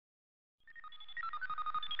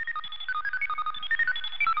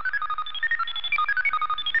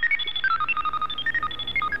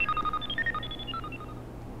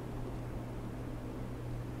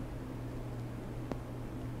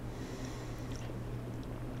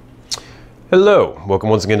Hello, welcome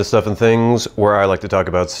once again to Stuff and Things, where I like to talk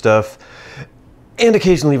about stuff and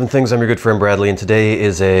occasionally even things. I'm your good friend Bradley, and today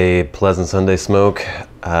is a pleasant Sunday smoke.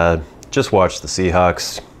 Just watched the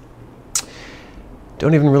Seahawks.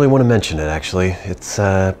 Don't even really want to mention it, actually. It's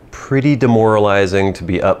pretty demoralizing to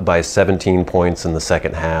be up by 17 points in the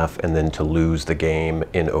second half and then to lose the game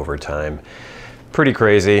in overtime. Pretty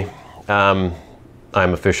crazy. I'm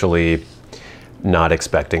officially not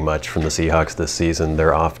expecting much from the Seahawks this season.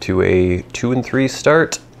 They're off to a 2-3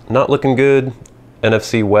 start. Not looking good.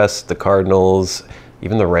 NFC West, the Cardinals,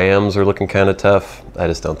 even the Rams are looking kind of tough. I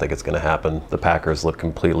just don't think it's going to happen. The Packers look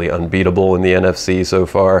completely unbeatable in the NFC so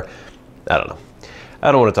far. I don't know.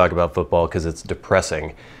 I don't want to talk about football because it's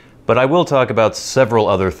depressing. But I will talk about several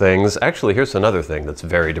other things. Actually, here's another thing that's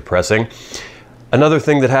very depressing. Another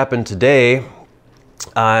thing that happened today,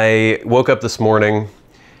 I woke up this morning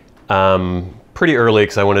pretty early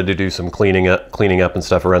because I wanted to do some cleaning up and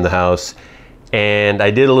stuff around the house. And I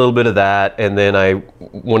did a little bit of that, and then I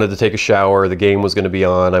wanted to take a shower. The game was going to be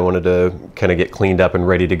on. I wanted to kind of get cleaned up and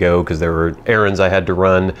ready to go because there were errands I had to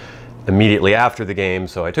run immediately after the game.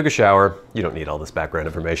 So I took a shower. You don't need all this background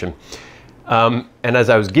information. And as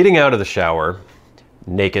I was getting out of the shower,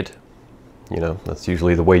 naked, you know, that's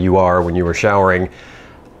usually the way you are when you were showering,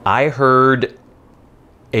 I heard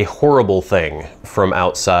a horrible thing from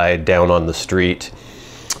outside down on the street.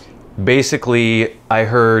 Basically, I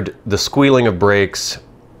heard the squealing of brakes,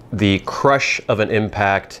 the crush of an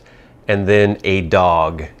impact, and then a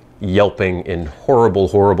dog yelping in horrible,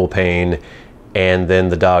 horrible pain, and then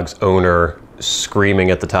the dog's owner screaming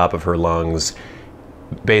at the top of her lungs.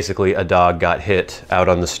 Basically, a dog got hit out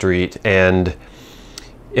on the street, and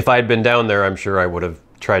if I'd been down there, I'm sure I would have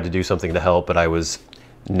tried to do something to help, but I was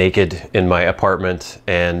naked in my apartment,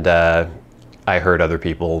 and I heard other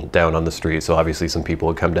people down on the street, so obviously some people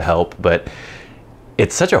would come to help, but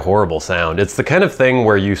it's such a horrible sound. It's the kind of thing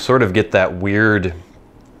where you sort of get that weird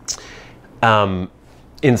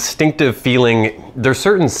instinctive feeling. There's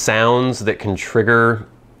certain sounds that can trigger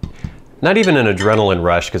not even an adrenaline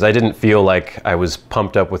rush, because I didn't feel like I was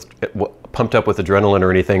pumped up with adrenaline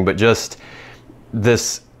or anything, but just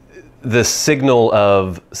this signal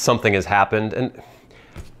of something has happened. And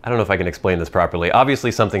I don't know if I can explain this properly.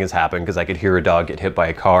 Obviously something has happened because I could hear a dog get hit by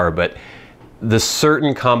a car, but the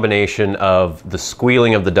certain combination of the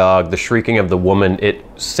squealing of the dog, the shrieking of the woman, it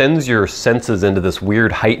sends your senses into this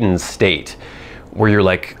weird heightened state where you're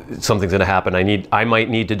like, something's gonna happen. I might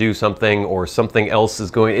need to do something, or something else is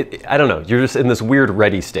going, I don't know. You're just in this weird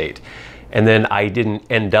ready state. And then I didn't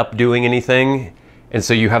end up doing anything. And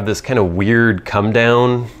so you have this kind of weird come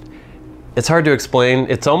down. It's hard to explain.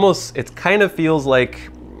 It kind of feels like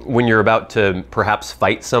when you're about to perhaps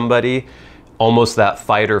fight somebody, almost that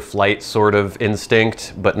fight or flight sort of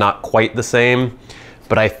instinct, but not quite the same.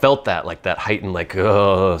 But I felt that, like that heightened, like,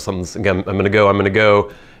 oh, I'm gonna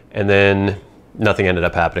go. And then nothing ended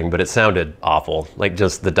up happening, but it sounded awful. Like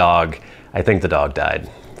just the dog, I think the dog died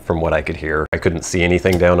from what I could hear. I couldn't see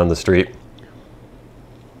anything down on the street.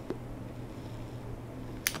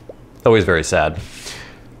 Always very sad.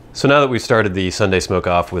 So now that we've started the Sunday Smoke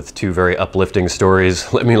off with two very uplifting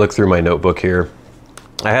stories, let me look through my notebook here.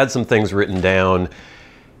 I had some things written down,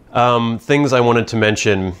 things I wanted to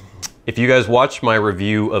mention. If you guys watched my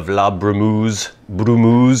review of La Brumeuse,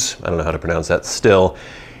 I don't know how to pronounce that still,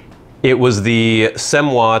 it was the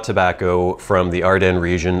Semois tobacco from the Ardennes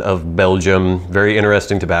region of Belgium. Very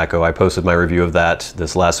interesting tobacco. I posted my review of that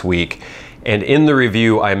this last week. And in the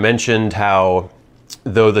review, I mentioned how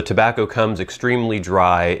though the tobacco comes extremely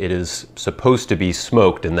dry, it is supposed to be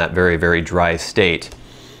smoked in that very, very dry state.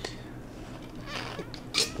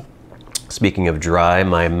 Speaking of dry,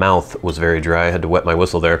 my mouth was very dry. I had to wet my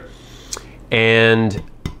whistle there. And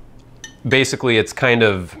basically it's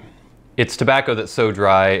tobacco that's so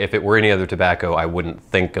dry, if it were any other tobacco, I wouldn't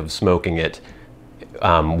think of smoking it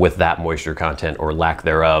with that moisture content or lack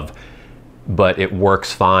thereof. But it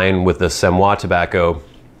works fine with the Semois tobacco.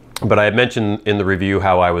 But I had mentioned in the review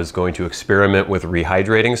how I was going to experiment with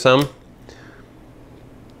rehydrating some.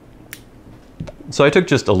 So I took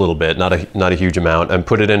just a little bit, not a huge amount, and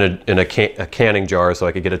put it in a canning jar so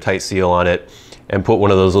I could get a tight seal on it, and put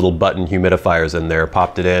one of those little button humidifiers in there,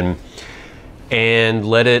 popped it in, and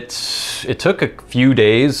it took a few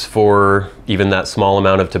days for even that small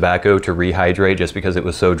amount of tobacco to rehydrate, just because it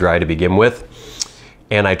was so dry to begin with.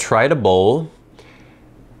 And I tried a bowl.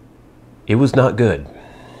 It was not good.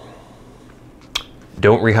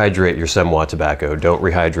 Don't rehydrate your Semois tobacco. Don't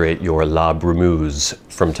rehydrate your La Brumeuse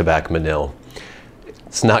from Tabac Manil.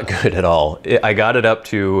 It's not good at all. I got it up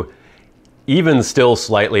to even still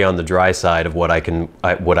slightly on the dry side of what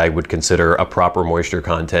I would consider a proper moisture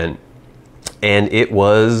content. and it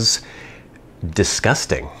was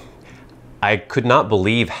disgusting. I could not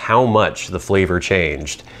believe how much the flavor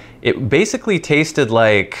changed. It basically tasted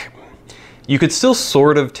like, you could still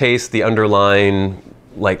sort of taste the underlying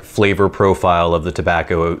like flavor profile of the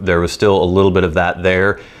tobacco. There was still a little bit of that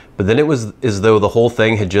there, but then it was as though the whole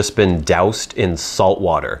thing had just been doused in salt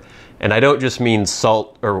water. And I don't just mean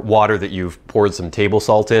salt or water that you've poured some table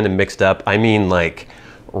salt in and mixed up. I mean like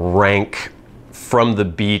rank, from the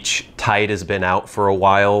beach, tide has been out for a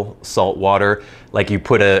while, salt water. Like you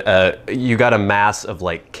put you got a mass of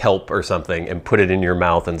like kelp or something and put it in your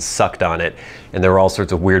mouth and sucked on it. And there were all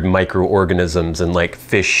sorts of weird microorganisms and like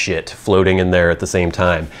fish shit floating in there at the same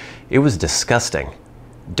time. It was disgusting.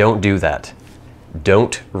 Don't do that.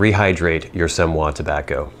 Don't rehydrate your Semois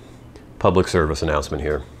tobacco. Public service announcement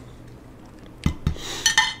here.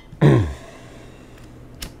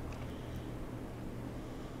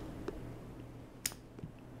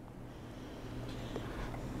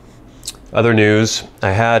 Other news,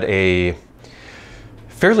 I had a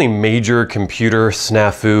fairly major computer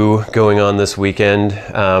snafu going on this weekend.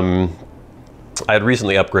 I had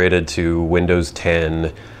recently upgraded to Windows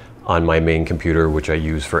 10 on my main computer, which I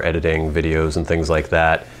use for editing videos and things like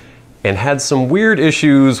that, and had some weird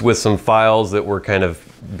issues with some files that were kind of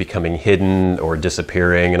becoming hidden or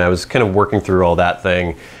disappearing, and I was kind of working through all that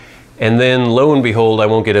thing. And then lo and behold, I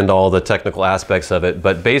won't get into all the technical aspects of it,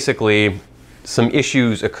 but basically some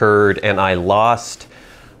issues occurred and I lost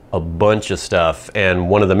a bunch of stuff. And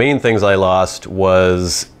one of the main things I lost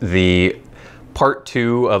was the part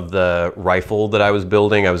 2 of the rifle that I was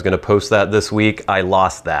building. I was going to post that this week. I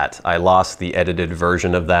lost that. I lost the edited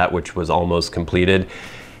version of that, which was almost completed.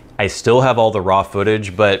 I still have all the raw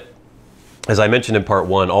footage, but as I mentioned in part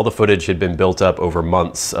 1, all the footage had been built up over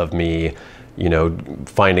months of me, you know,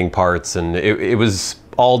 finding parts, and it was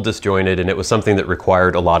all disjointed, and it was something that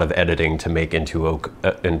required a lot of editing to make into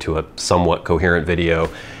a somewhat coherent video.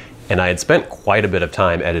 And I had spent quite a bit of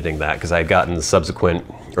time editing that because I had gotten the subsequent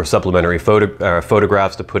or supplementary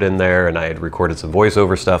photographs to put in there, and I had recorded some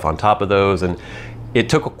voiceover stuff on top of those, and it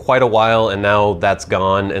took quite a while, and now that's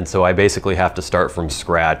gone, and so I basically have to start from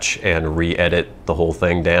scratch and re-edit the whole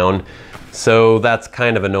thing down. So that's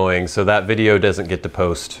kind of annoying. So that video doesn't get to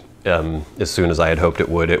post as soon as I had hoped it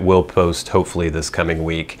would. It will post hopefully this coming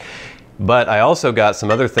week. But I also got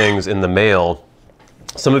some other things in the mail.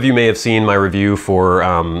 Some of you may have seen my review for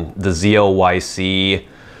the ZLYC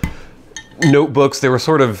notebooks. They were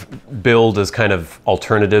sort of billed as kind of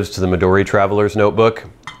alternatives to the Midori Traveler's notebook.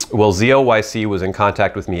 Well, ZLYC was in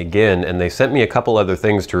contact with me again, and they sent me a couple other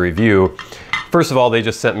things to review. First of all, they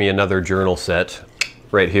just sent me another journal set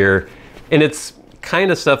right here. And it's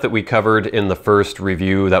kind of stuff that we covered in the first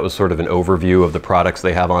review. That was sort of an overview of the products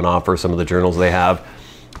they have on offer, some of the journals they have.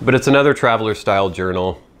 But it's another traveler style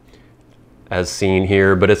journal as seen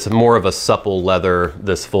here, but it's more of a supple leather,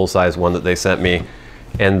 this full-size one that they sent me.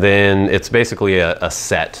 And then it's basically a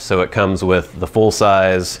set. So it comes with the full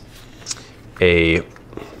size, a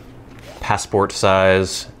passport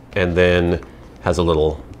size, and then has a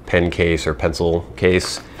little pen case or pencil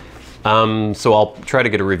case. So I'll try to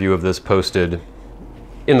get a review of this posted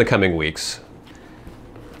in the coming weeks.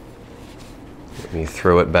 Let me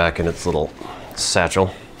throw it back in its little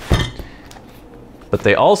satchel. But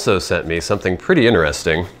they also sent me something pretty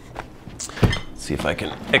interesting. Let's see if I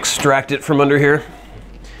can extract it from under here.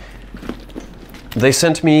 They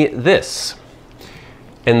sent me this.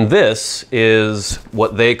 And this is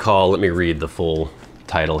what they call, let me read the full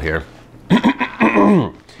title here.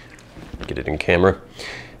 Get it in camera.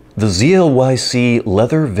 The ZLYC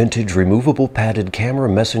Leather Vintage Removable Padded Camera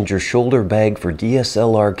Messenger Shoulder Bag for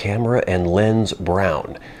DSLR Camera and Lens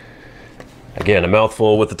Brown. Again, a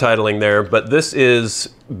mouthful with the titling there, but this is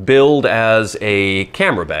billed as a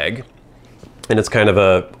camera bag, and it's kind of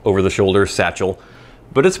a over-the-shoulder satchel,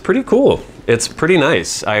 but it's pretty cool. It's pretty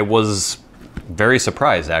nice. I was very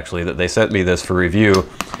surprised, actually, that they sent me this for review.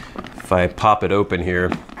 If I pop it open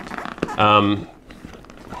here,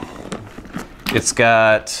 it's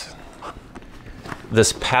got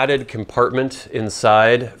this padded compartment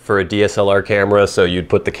inside for a DSLR camera, so you'd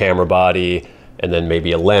put the camera body and then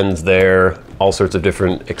maybe a lens there, all sorts of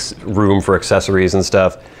different room for accessories and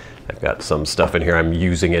stuff. I've got some stuff in here. I'm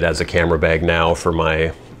using it as a camera bag now for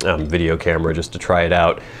my video camera just to try it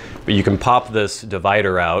out. But you can pop this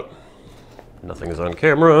divider out. Nothing is on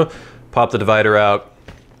camera. Pop the divider out.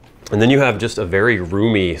 And then you have just a very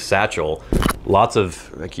roomy satchel. Lots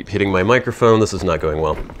of, I keep hitting my microphone. This is not going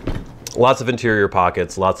well. Lots of interior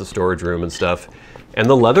pockets, lots of storage room and stuff. And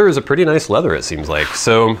the leather is a pretty nice leather, it seems like.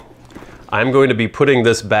 So I'm going to be putting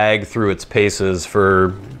this bag through its paces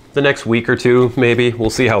for the next week or two, maybe. We'll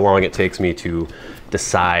see how long it takes me to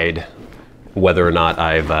decide whether or not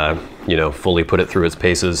I've, you know, fully put it through its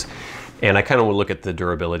paces. And I kind of will look at the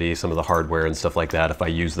durability, some of the hardware and stuff like that if I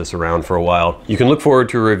use this around for a while. You can look forward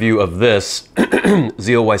to a review of this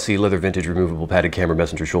ZLYC leather vintage removable padded camera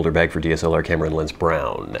messenger shoulder bag for DSLR camera and lens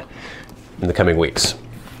brown in the coming weeks.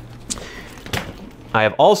 I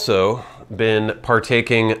have also been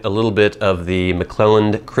partaking a little bit of the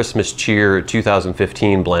McClelland Christmas Cheer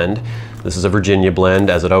 2015 blend. This is a Virginia blend,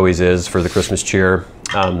 as it always is for the Christmas Cheer.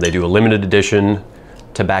 They do a limited edition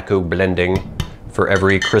tobacco blending for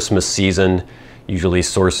every Christmas season, usually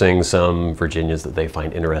sourcing some Virginias that they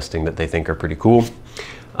find interesting, that they think are pretty cool.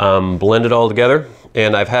 Blend it all together,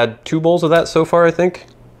 and I've had 2 bowls of that so far, I think.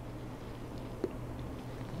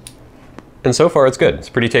 And so far it's good, it's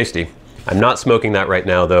pretty tasty. I'm not smoking that right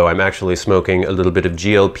now though. I'm actually smoking a little bit of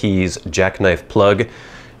GLP's Jackknife Plug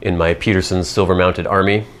in my Peterson's Silver Mounted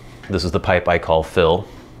Army. This is the pipe I call Phil,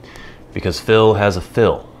 because Phil has a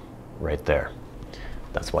Phil right there.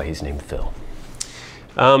 That's why he's named Phil.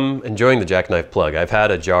 Enjoying the Jackknife Plug. I've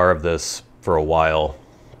had a jar of this for a while,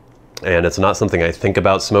 and it's not something I think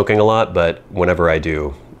about smoking a lot, but whenever I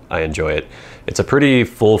do, I enjoy it. It's a pretty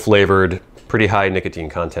full-flavored, pretty high nicotine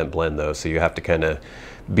content blend though, so you have to kind of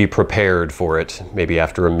be prepared for it, maybe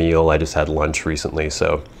after a meal. I just had lunch recently,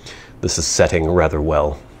 so this is setting rather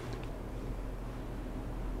well.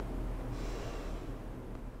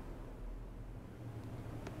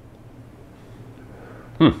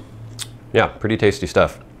 Yeah, pretty tasty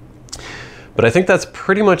stuff. But I think that's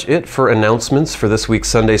pretty much it for announcements for this week's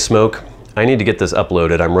Sunday Smoke. I need to get this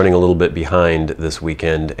uploaded. I'm running a little bit behind this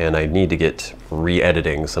weekend, and I need to get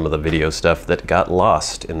re-editing some of the video stuff that got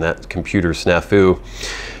lost in that computer snafu.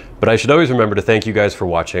 But I should always remember to thank you guys for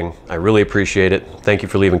watching. I really appreciate it. Thank you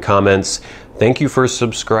for leaving comments. Thank you for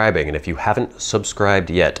subscribing. And if you haven't subscribed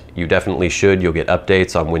yet, you definitely should. You'll get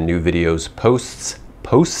updates on when new videos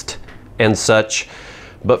post and such.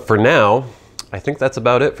 But for now, I think that's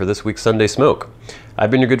about it for this week's Sunday Smoke.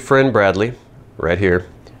 I've been your good friend, Bradley, right here.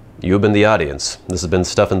 You have been the audience. This has been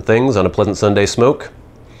Stuff and Things on a pleasant Sunday Smoke.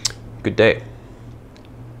 Good day.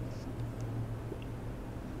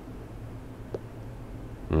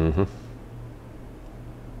 Mm-hmm.